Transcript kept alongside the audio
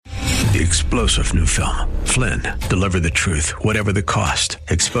The explosive new film, Flynn, deliver the truth, whatever the cost,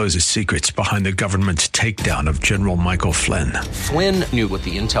 exposes secrets behind the government's takedown of General Michael Flynn. Flynn knew what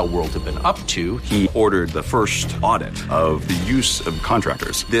the intel world had been up to. He ordered the first audit of the use of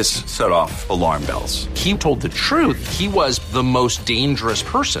contractors. This set off alarm bells. He told the truth. He was the most dangerous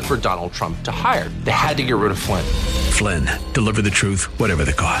person for Donald Trump to hire. They had to get rid of Flynn. Flynn, deliver the truth, whatever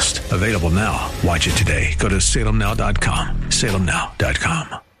the cost. Available now. Watch it today. Go to salemnow.com.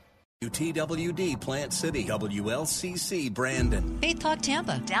 salemnow.com. WTWD Plant City, WLCC Brandon. Faith Talk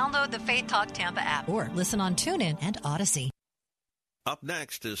Tampa. Download the Faith Talk Tampa app or listen on TuneIn and Odyssey. Up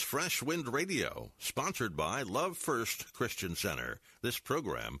next is Fresh Wind Radio, sponsored by Love First Christian Center. This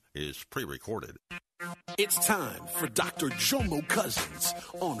program is pre-recorded. It's time for Dr. Jomo Cousins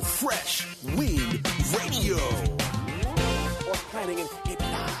on Fresh Wind Radio. Or planting and it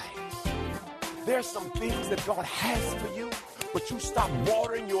dies. There's some things that God has for you, but you stopped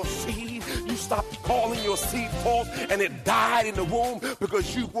watering your seed. You stopped calling your seed forth, and it died in the womb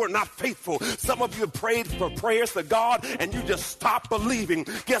because you were not faithful. Some of you prayed for prayers to God, and you just stopped believing.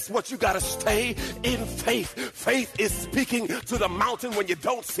 Guess what? You got to stay in faith. Faith is speaking to the mountain when you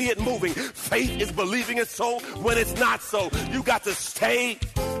don't see it moving. Faith is believing it so when it's not so. You got to stay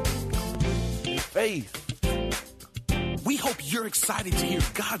in faith. We hope you're excited to hear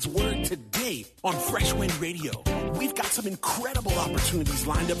God's word today on Fresh Wind Radio. We've got some incredible opportunities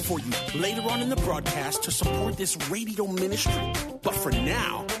lined up for you later on in the broadcast to support this radio ministry. But for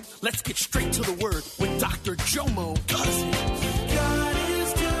now, let's get straight to the word with Dr. Jomo Cousins. God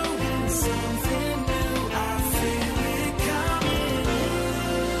is doing something new. I feel it coming.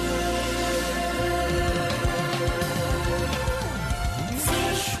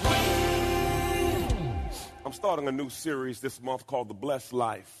 Fresh Wind. I'm starting a new series this month called The Blessed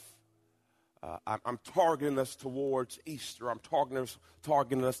Life. I'm targeting us towards Easter. I'm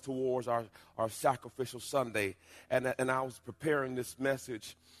targeting us towards our sacrificial Sunday. And I was preparing this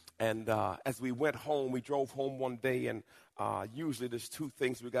message. And as we went home, we drove home one day. And usually there's two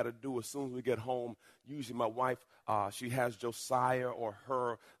things we got to do as soon as we get home. Usually my wife, she has Josiah or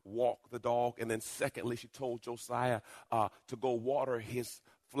her walk the dog. And then secondly, she told Josiah to go water his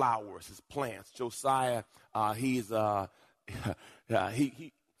flowers, his plants. Josiah, he's a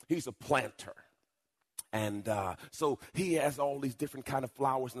planter. And so he has all these different kind of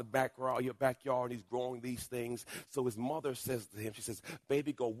flowers in the backyard, and he's growing these things. So his mother says to him, she says,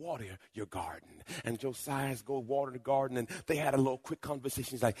 baby, go water your garden. And Josiah's go water the garden. And they had a little quick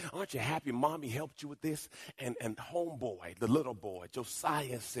conversation. He's like, aren't you happy Mommy helped you with this? And homeboy, the little boy,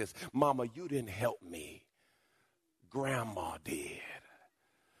 Josiah says, Mama, you didn't help me. Grandma did.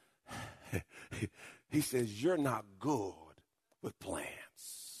 He says, you're not good with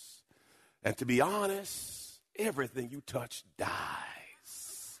plants. And to be honest, everything you touch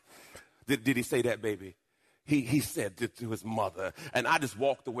dies. Did he say that, baby? He said it to his mother. And I just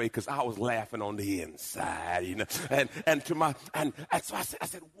walked away because I was laughing on the inside, you know. And so I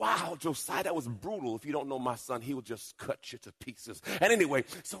said, wow, Josiah, that was brutal. If you don't know my son, he will just cut you to pieces. And anyway,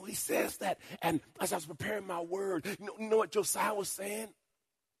 so he says that. And as I was preparing my word, you know what Josiah was saying?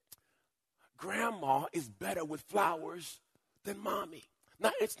 Grandma is better with flowers than Mommy.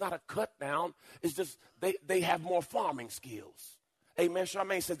 Now, it's not a cut down. It's just they have more farming skills. Amen.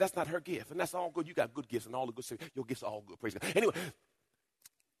 Charmaine says that's not her gift, and that's all good. You got good gifts, and all the good stuff. Your gifts are all good. Praise God. Anyway,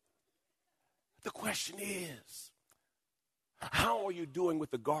 the question is, how are you doing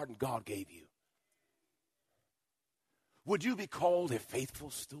with the garden God gave you? Would you be called a faithful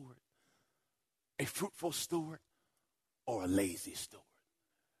steward, a fruitful steward, or a lazy steward?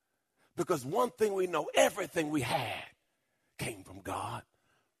 Because one thing we know, everything we had came from God.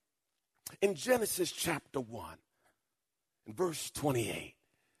 In Genesis chapter 1, in verse 28,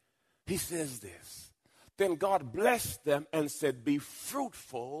 he says this, then God blessed them and said, be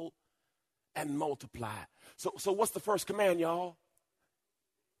fruitful and multiply. So what's the first command, y'all?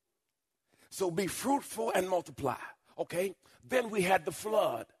 So be fruitful and multiply, okay? Then we had the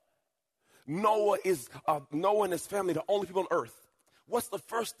flood. Noah and his family, the only people on earth. What's the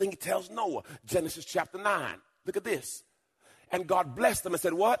first thing he tells Noah? Genesis chapter 9. Look at this. And God blessed them and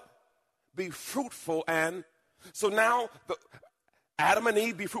said, what? Be fruitful and... So now, Adam and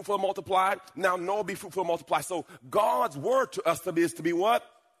Eve, be fruitful and multiply. Now Noah, be fruitful and multiply. So God's word to us is to be what?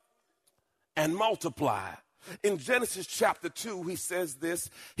 And multiply. In Genesis chapter 2, he says this.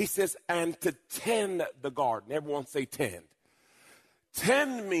 He says, and to tend the garden. Everyone say tend.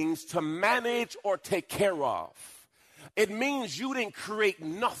 Tend means to manage or take care of. It means you didn't create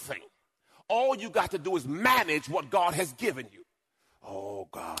nothing. All you got to do is manage what God has given you. Oh,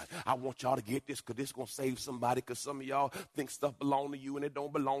 God, I want y'all to get this because this is going to save somebody, because some of y'all think stuff belongs to you and it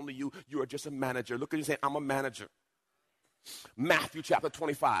don't belong to you. You are just a manager. Look at you saying, I'm a manager. Matthew chapter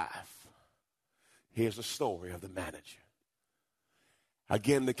 25. Here's the story of the manager.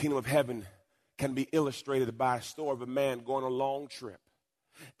 Again, the kingdom of heaven can be illustrated by a story of a man going on a long trip.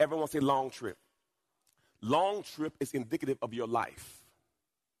 Everyone say long trip. Long trip is indicative of your life.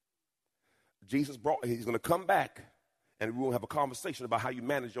 He's going to come back and we're going to have a conversation about how you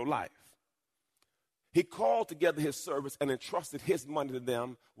manage your life. He called together his servants and entrusted his money to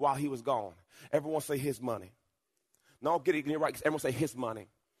them while he was gone. Everyone say his money. No, get it right. Everyone say his money.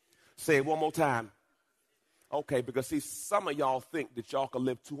 Say it one more time. Okay, because see, some of y'all think that y'all can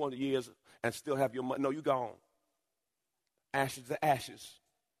live 200 years and still have your money. No, you gone. Ashes to ashes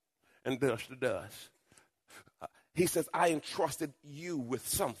and dust to dust. He says, I entrusted you with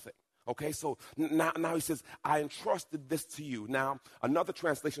something. Okay, so now he says, I entrusted this to you. Now, another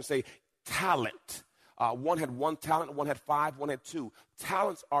translation say talent. One had 1 talent, one had 5, one had 2.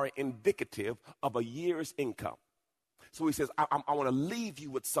 Talents are indicative of a year's income. So he says, I want to leave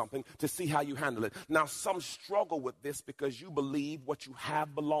you with something to see how you handle it. Now, some struggle with this because you believe what you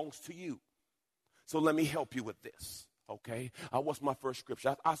have belongs to you. So let me help you with this, okay? What's my first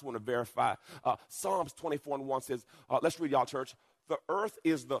scripture? I just want to verify. Psalms 24:1 says, let's read, y'all, church. The earth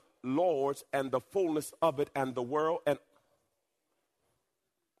is the Lord's and the fullness of it, and the world and...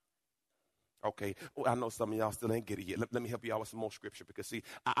 Okay, well, I know some of y'all still ain't get it yet. Let me help you out with some more scripture because, see,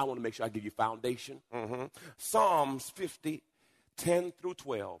 I want to make sure I give you foundation. Psalms 50, 10 through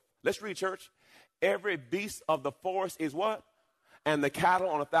 12. Let's read, church. Every beast of the forest is what? And the cattle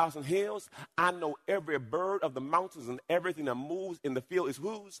on 1,000 hills. I know every bird of the mountains and everything that moves in the field is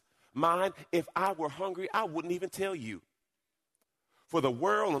whose? Mine. If I were hungry, I wouldn't even tell you. For the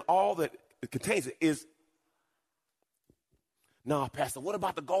world and all that it contains it is... No, Pastor, what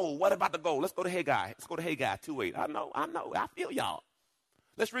about the gold? What about the gold? Let's go to Haggai. Let's go to Haggai 2:8. I know. I feel y'all.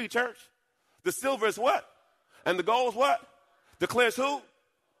 Let's read, church. The silver is what? And the gold is what? Declares who?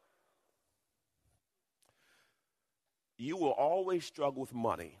 You will always struggle with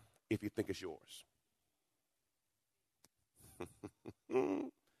money if you think it's yours.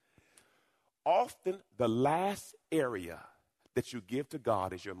 Often the last area that you give to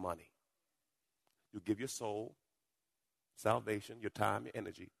God is your money. You give your soul, salvation, your time, your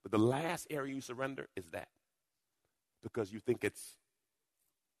energy. But the last area you surrender is that, because you think it's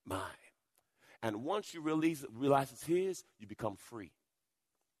mine. And once you realize it's his, you become free.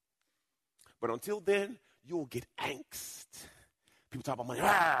 But until then, you'll get angst. People talk about money,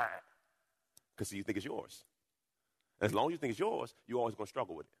 because you think it's yours. As long as you think it's yours, you're always going to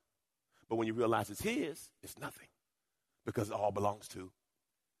struggle with it. But when you realize it's his, it's nothing, because it all belongs to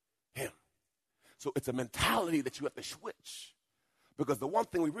him. So it's a mentality that you have to switch. Because the one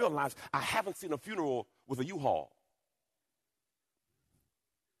thing we realize, I haven't seen a funeral with a U-Haul.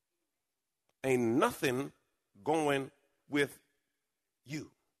 Ain't nothing going with you.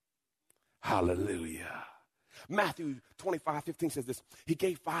 Hallelujah. Matthew 25:15 says this. He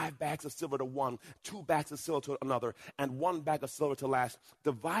gave 5 bags of silver to one, 2 bags of silver to another, and 1 bag of silver to last,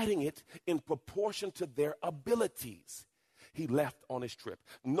 dividing it in proportion to their abilities. He left on his trip.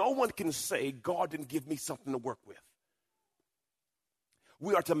 No one can say God didn't give me something to work with.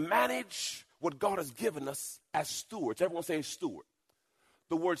 We are to manage what God has given us as stewards. Everyone say steward.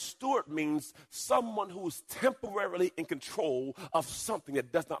 The word steward means someone who is temporarily in control of something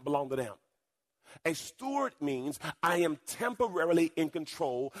that does not belong to them. A steward means I am temporarily in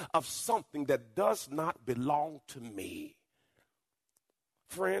control of something that does not belong to me.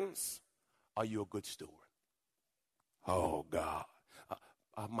 Friends, are you a good steward? Oh, God.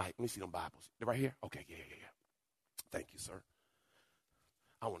 Mike, let me see them Bibles. They're right here? Okay, yeah. Thank you, sir.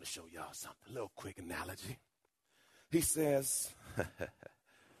 I want to show y'all something. A little quick analogy. He says,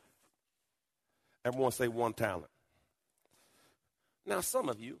 everyone say 1 talent. Now, some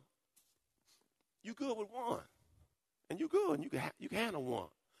of you, you good with 1. And you good, and you can handle 1.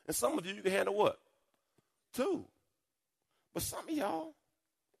 And some of you can handle what? 2. But some of y'all,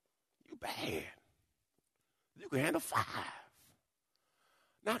 you bad. You can handle 5.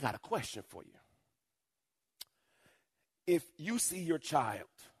 Now I got a question for you. If you see your child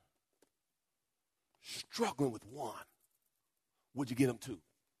struggling with 1, would you get them 2?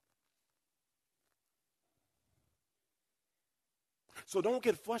 So don't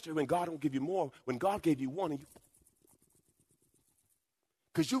get frustrated when God don't give you more, when God gave you 1,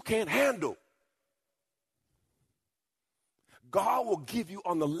 because you can't handle. God will give you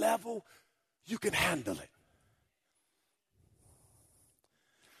on the level you can handle it.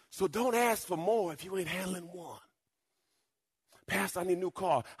 So don't ask for more if you ain't handling 1. Pastor, I need a new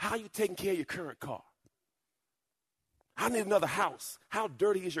car. How are you taking care of your current car? I need another house. How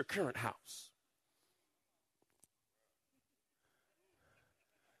dirty is your current house?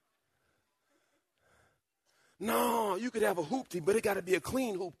 No, you could have a hoopty, but it got to be a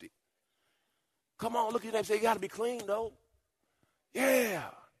clean hoopty. Come on, look at your neighbor and say, you got to be clean, though. Yeah.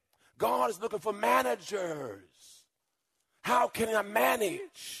 God is looking for managers. How can I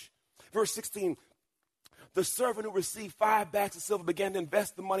manage? Verse 16, the servant who received 5 bags of silver began to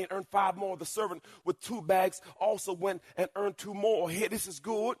invest the money and earned 5 more. The servant with 2 bags also went and earned 2 more. Here, this is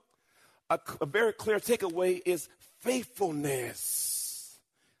good. A very clear takeaway is faithfulness.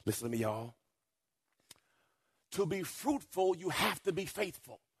 Listen to me, y'all. To be fruitful, you have to be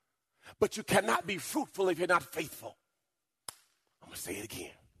faithful. But you cannot be fruitful if you're not faithful. I'm going to say it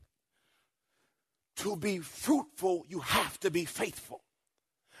again. To be fruitful, you have to be faithful.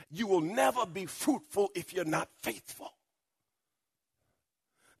 You will never be fruitful if you're not faithful.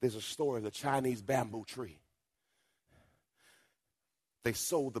 There's a story of the Chinese bamboo tree. They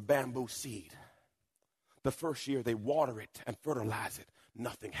sow the bamboo seed. The first year they water it and fertilize it.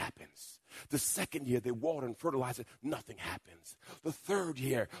 Nothing happens. The second year they water and fertilize it. Nothing happens. The third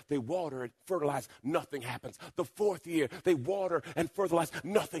year they water and fertilize. Nothing happens. The fourth year they water and fertilize.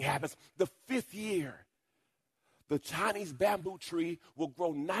 Nothing happens. The 5th year, the Chinese bamboo tree will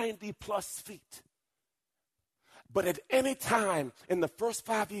grow 90 plus feet. But at any time in the first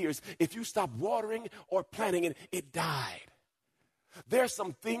 5 years, if you stop watering or planting it, it died. There's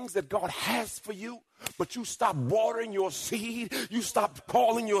some things that God has for you, but you stop watering your seed, you stop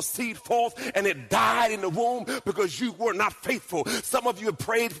calling your seed forth, and it died in the womb because you were not faithful. Some of you have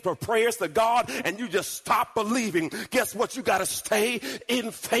prayed for prayers to God, and you just stopped believing. Guess what? You got to stay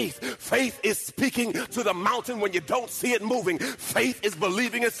in faith. Faith is speaking to the mountain when you don't see it moving. Faith is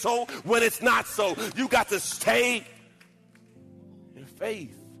believing it so when it's not so. You got to stay in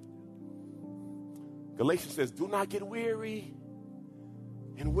faith. Galatians says, do not get weary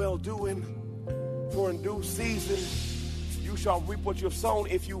in well-doing, for in due season you shall reap what you have sown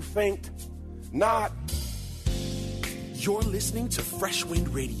if you faint not. You're listening to Fresh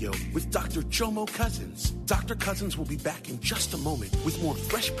Wind Radio with Dr. Jomo Cousins. Dr. Cousins will be back in just a moment with more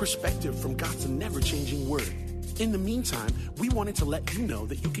fresh perspective from God's never-changing word. In the meantime, we wanted to let you know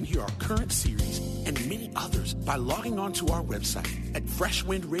that you can hear our current series and many others by logging on to our website at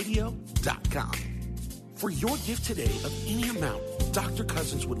freshwindradio.com. For your gift today of any amount, Dr.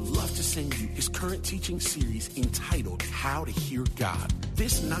 Cousins would love to send you his current teaching series entitled How to Hear God.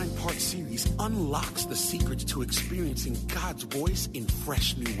 This 9-part series unlocks the secrets to experiencing God's voice in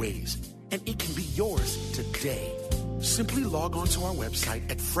fresh new ways. And it can be yours today. Simply log on to our website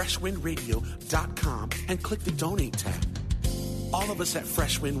at freshwindradio.com and click the Donate tab. All of us at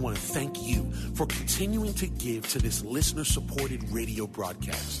Freshwind want to thank you for continuing to give to this listener-supported radio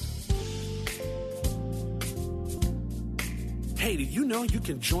broadcast. Hey, did you know you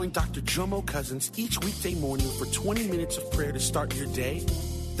can join Dr. Jomo Cousins each weekday morning for 20 minutes of prayer to start your day?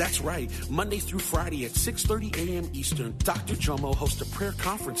 That's right. Monday through Friday at 6:30 a.m. Eastern, Dr. Jomo hosts a prayer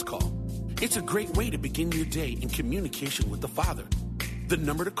conference call. It's a great way to begin your day in communication with the Father. The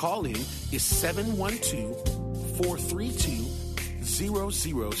number to call in is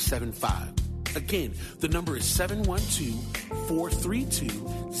 712-432-0075. Again, the number is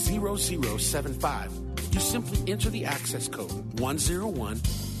 712-432-0075. You simply enter the access code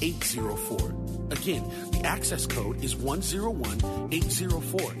 101804. Again, the access code is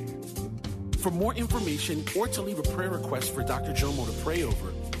 101804. For more information or to leave a prayer request for Dr. Jomo to pray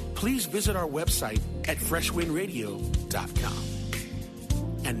over, please visit our website at freshwindradio.com.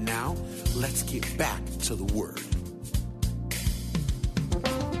 And now, let's get back to the Word.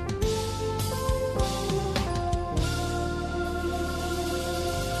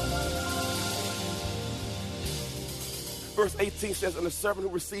 Verse 18 says, and the servant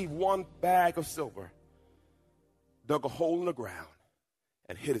who received 1 bag of silver dug a hole in the ground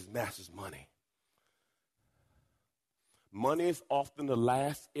and hid his master's money. Money is often the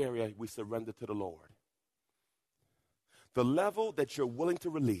last area we surrender to the Lord. The level that you're willing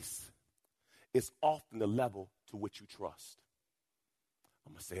to release is often the level to which you trust.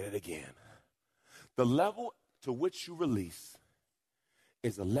 I'm going to say that again. The level to which you release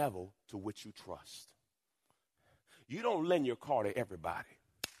is the level to which you trust. You don't lend your car to everybody.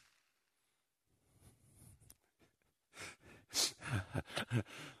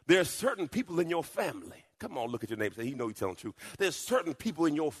 There are certain people in your family. Come on, look at your neighbor and say, you know you're telling the truth. There's certain people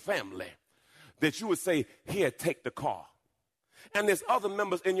in your family that you would say, here, take the car. And there's other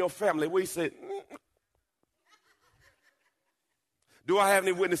members in your family where you say, Do I have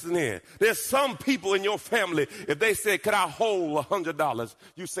any witnesses in here? There's some people in your family, if they say, could I hold $100?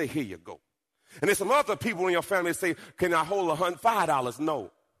 You say, here you go. And there's some other people in your family that say, can I hold $5?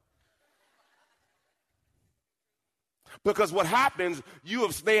 No. Because what happens,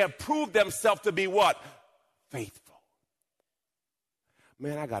 they have proved themselves to be what? Faithful.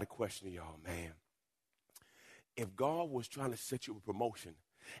 Man, I got a question to y'all, man. If God was trying to set you a promotion,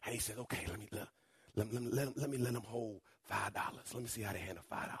 and he said, okay, let me let them hold $5. Let me see how they handle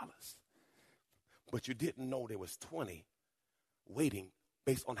 $5. But you didn't know there was 20 waiting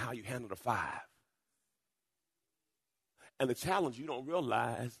based on how you handle the 5. And the challenge you don't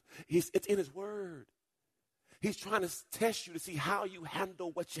realize, it's in his word. He's trying to test you to see how you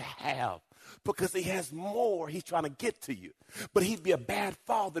handle what you have. Because he has more he's trying to get to you. But he'd be a bad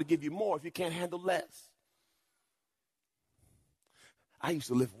father to give you more if you can't handle less. I used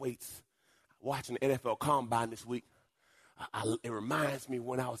to lift weights. Watching the NFL Combine this week, it reminds me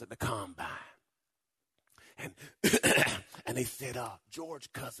when I was at the Combine. And and they said,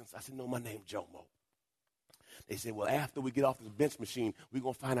 George Cousins. I said, no, my name's Jomo. They said, well, after we get off this bench machine, we're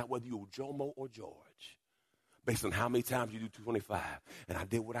going to find out whether you're Jomo or George, based on how many times you do 225. And I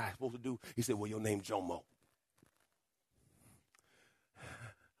did what I was supposed to do. He said, well, your name's Jomo.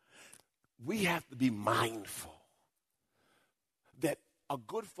 We have to be mindful that a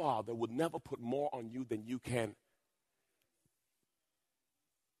good father would never put more on you than you can.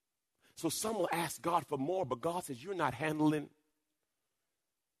 So some will ask God for more, but God says you're not handling.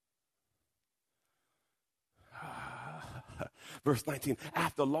 Verse 19,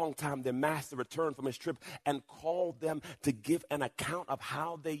 after a long time, their master returned from his trip and called them to give an account of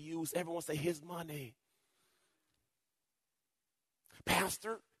how they used, everyone say, his money.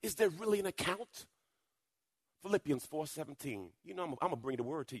 Pastor, is there really an account? Philippians 4:17. You know, I'm going to bring the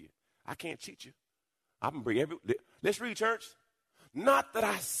word to you. I can't cheat you. I'm going to bring let's read, church. Not that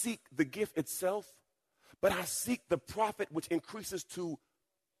I seek the gift itself, but I seek the profit which increases to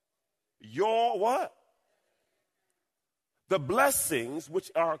your what? The blessings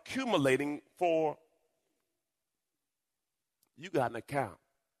which are accumulating for you. Got an account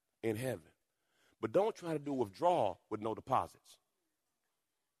in heaven. But don't try to do withdrawal with no deposits.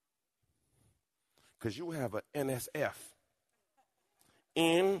 Because you have an NSF,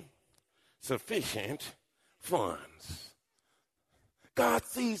 insufficient funds. God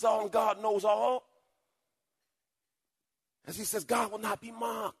sees all and God knows all. As he says, God will not be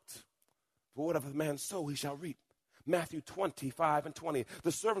mocked. For whatever man sow, he shall reap. Matthew 25:20.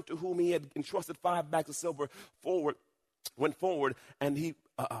 The servant to whom he had entrusted 5 bags of silver went forward, and he,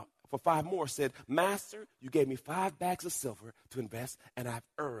 for 5 more, said, Master, you gave me 5 bags of silver to invest, and I've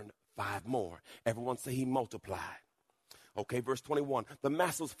earned 5 more. Everyone say he multiplied. Okay, verse 21. The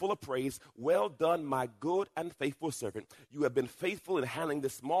master was full of praise. Well done, my good and faithful servant. You have been faithful in handling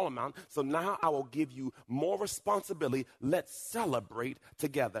this small amount, so now I will give you more responsibility. Let's celebrate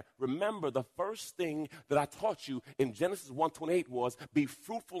together. Remember, the first thing that I taught you in Genesis 1:28 was be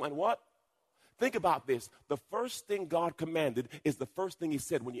fruitful and what? Think about this. The first thing God commanded is the first thing he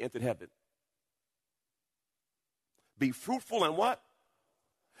said when you entered heaven. Be fruitful and what?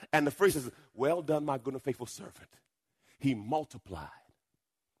 And the phrase is, well done, my good and faithful servant. He multiplied.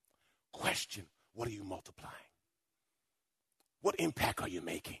 Question, what are you multiplying? What impact are you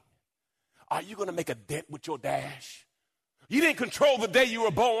making? Are you going to make a dent with your dash? You didn't control the day you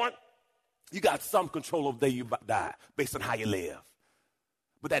were born. You got some control of the day you die based on how you live.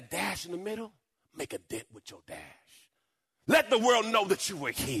 But that dash in the middle, make a dent with your dash. Let the world know that you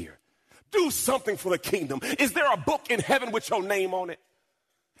were here. Do something for the kingdom. Is there a book in heaven with your name on it?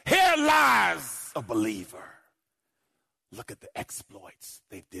 Here lies a believer. Look at the exploits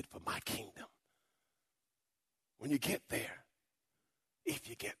they did for my kingdom. When you get there, if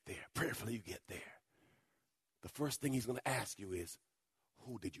you get there, prayerfully you get there, the first thing he's going to ask you is,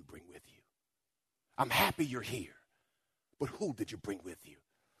 who did you bring with you? I'm happy you're here, but who did you bring with you?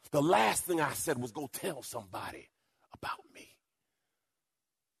 The last thing I said was go tell somebody about me.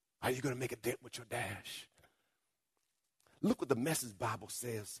 Are you going to make a dent with your dash? Look what the Message Bible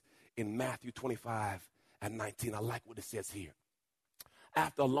says in Matthew 25:19. I like what it says here.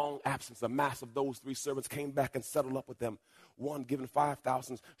 After a long absence, the master of those 3 servants came back and settled up with them. One, given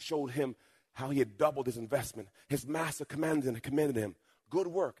 5,000, showed him how he had doubled his investment. His master commended him. Good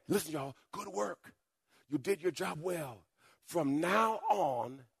work. Listen, y'all, good work. You did your job well. From now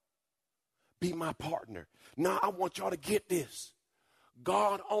on, be my partner. Now, I want y'all to get this.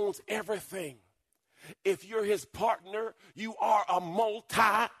 God owns everything. If you're his partner, you are a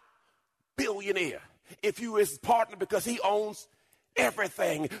multi-billionaire. If you're his partner, because he owns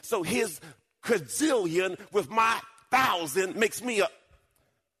everything. So his quadrillion with my 5,000 makes me a...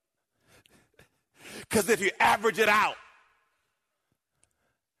 Because if you average it out,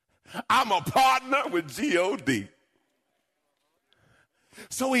 I'm a partner with God.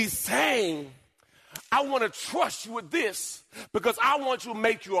 So he's saying, I want to trust you with this because I want you to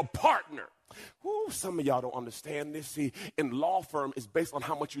make you a partner. Ooh, some of y'all don't understand this. See, in law firm, it's based on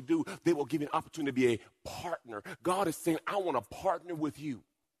how much you do. They will give you an opportunity to be a partner. God is saying, I want to partner with you.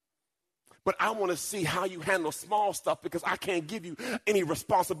 But I want to see how you handle small stuff because I can't give you any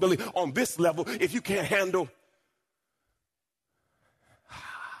responsibility on this level if you can't handle.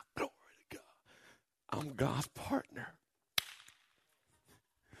 Glory to God. I'm God's partner.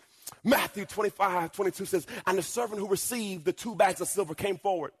 Matthew 25:22 says, and the servant who received the 2 bags of silver came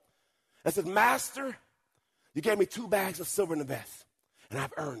forward and said, Master, you gave me 2 bags of silver in the vest, and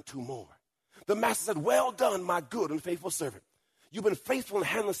I've earned 2 more. The master said, well done, my good and faithful servant. You've been faithful in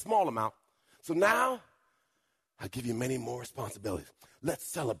handling a small amount, so now I give you many more responsibilities. Let's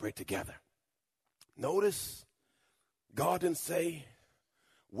celebrate together. Notice, God didn't say,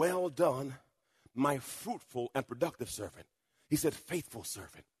 well done, my fruitful and productive servant. He said, faithful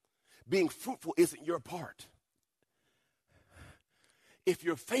servant. Being fruitful isn't your part. If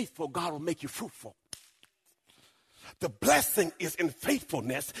you're faithful, God will make you fruitful. The blessing is in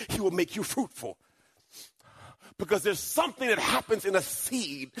faithfulness. He will make you fruitful. Because there's something that happens in a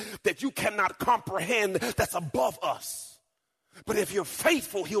seed that you cannot comprehend that's above us. But if you're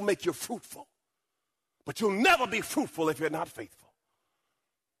faithful, he'll make you fruitful. But you'll never be fruitful if you're not faithful.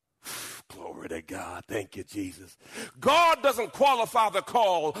 Glory to God. Thank you, Jesus. God doesn't qualify the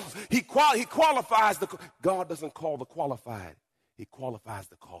call. He qualifies the... God doesn't call the qualified. He qualifies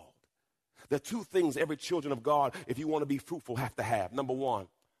the called. There are 2 things every children of God, if you want to be fruitful, have to have. Number 1,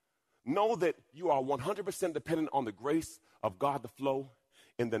 know that you are 100% dependent on the grace of God to flow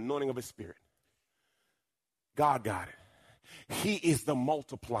in the anointing of his spirit. God got it. He is the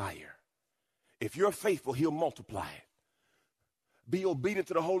multiplier. If you're faithful, he'll multiply it. Be obedient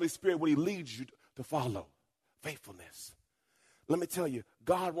to the Holy Spirit when he leads you to follow. Faithfulness. Let me tell you,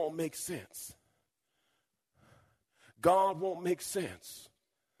 God won't make sense. God won't make sense.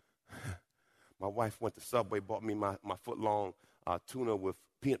 My wife went to Subway, bought me my foot-long tuna with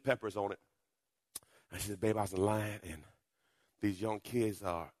peanut peppers on it. And she said, babe, I was in line, and these young kids,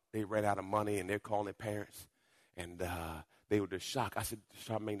 they ran out of money, and they're calling their parents. And they were just shocked. I said,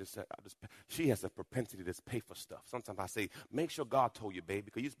 Charmaine, she has a propensity to just pay for stuff. Sometimes I say, make sure God told you, babe,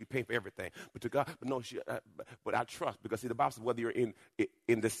 because you used to be paying for everything. But to God, but no, but I trust. Because see, the Bible says whether you're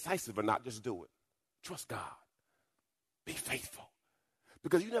indecisive or not, just do it. Trust God. Be faithful.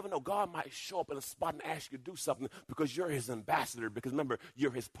 Because you never know, God might show up in a spot and ask you to do something because you're his ambassador. Because remember,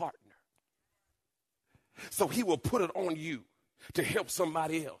 you're his partner. So he will put it on you to help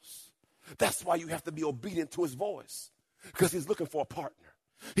somebody else. That's why you have to be obedient to his voice. Because he's looking for a partner.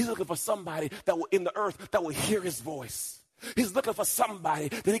 He's looking for somebody that will, in the earth, that will hear his voice. He's looking for somebody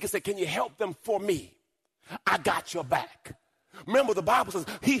that he can say, can you help them for me? I got your back. Remember, the Bible says,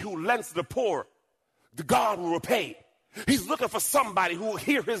 he who lends to the poor, the God will repay. He's looking for somebody who will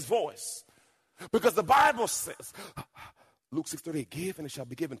hear his voice. Because the Bible says, Luke 6:38, give and it shall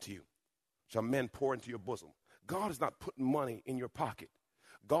be given to you. Shall men pour into your bosom. God is not putting money in your pocket.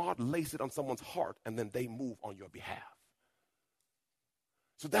 God lays it on someone's heart and then they move on your behalf.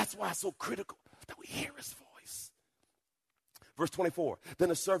 So that's why it's so critical that we hear his voice. Verse 24,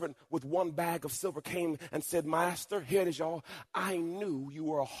 then a servant with 1 bag of silver came and said, Master, here it is, y'all. I knew you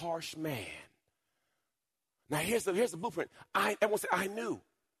were a harsh man. Now here's the blueprint. Everyone say, I knew.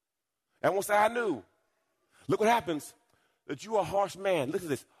 Everyone say, I knew. Look what happens. That you are a harsh man. Listen to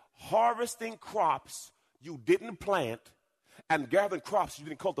this. Harvesting crops you didn't plant and gathering crops you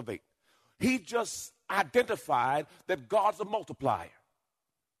didn't cultivate. He just identified that God's a multiplier.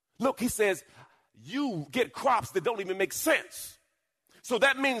 Look, he says, you get crops that don't even make sense. So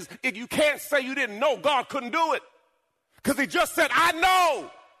that means if you can't say you didn't know, God couldn't do it. Because he just said, I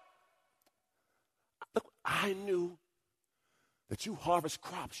know. Look, I knew that you harvest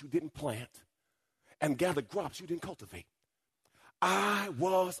crops you didn't plant and gather crops you didn't cultivate. I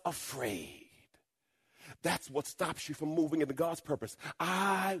was afraid. That's what stops you from moving into God's purpose.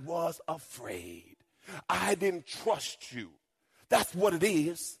 I was afraid. I didn't trust you. That's what it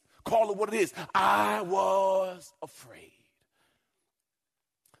is. Call it what it is. I was afraid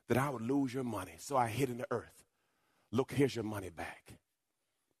that I would lose your money, so I hid in the earth. Look, here's your money back.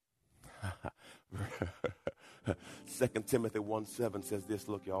 2 Timothy 1:7 says this,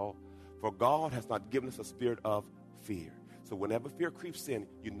 look, y'all. For God has not given us a spirit of fear. So whenever fear creeps in,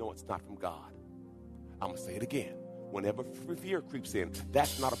 you know it's not from God. I'm going to say it again. Whenever fear creeps in,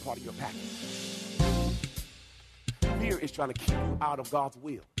 that's not a part of your package. fear is trying to keep you out of God's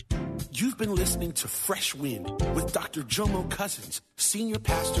will. You've been listening to Fresh Wind with Dr. Jomo Cousins, Senior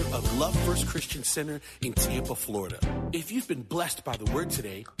Pastor of Love First Christian Center in Tampa, Florida. If you've been blessed by the word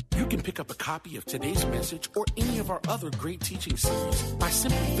today, you can pick up a copy of today's message or any of our other great teaching series by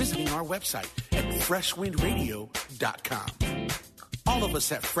simply visiting our website at freshwindradio.com. All of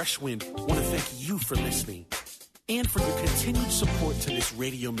us at Fresh Wind want to thank you for listening and for your continued support to this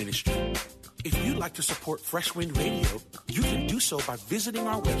radio ministry. If you'd like to support Fresh Wind Radio, you can do so by visiting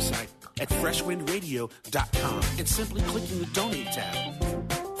our website at freshwindradio.com and simply clicking the Donate tab.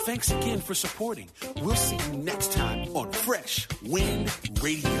 Thanks again for supporting. We'll see you next time on Fresh Wind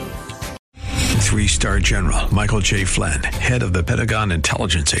Radio. 3-star General Michael J. Flynn, head of the Pentagon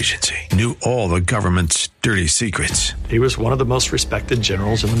Intelligence Agency, knew all the government's dirty secrets. He was one of the most respected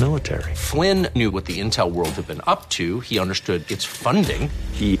generals in the military. Flynn knew what the intel world had been up to. He understood its funding.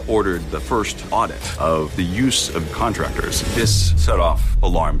 He ordered the first audit of the use of contractors. This set off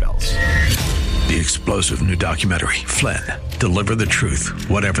alarm bells. The explosive new documentary, Flynn, Deliver the Truth,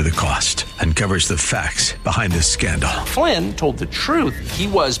 Whatever the Cost, uncovers the facts behind this scandal. Flynn told the truth. He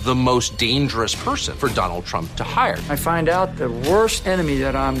was the most dangerous person for Donald Trump to hire. I find out the worst enemy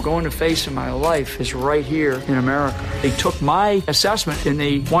that I'm going to face in my life is right here in America. They took my assessment and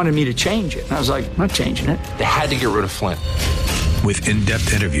they wanted me to change it. And I was like, I'm not changing it. They had to get rid of Flynn. With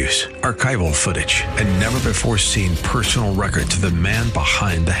in-depth interviews, archival footage, and never-before-seen personal records of the man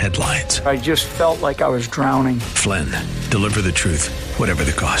behind the headlines. I just felt like I was drowning. Flynn, Deliver the Truth, Whatever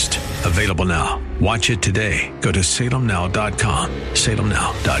the Cost. Available now. Watch it today. Go to salemnow.com.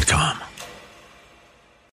 salemnow.com.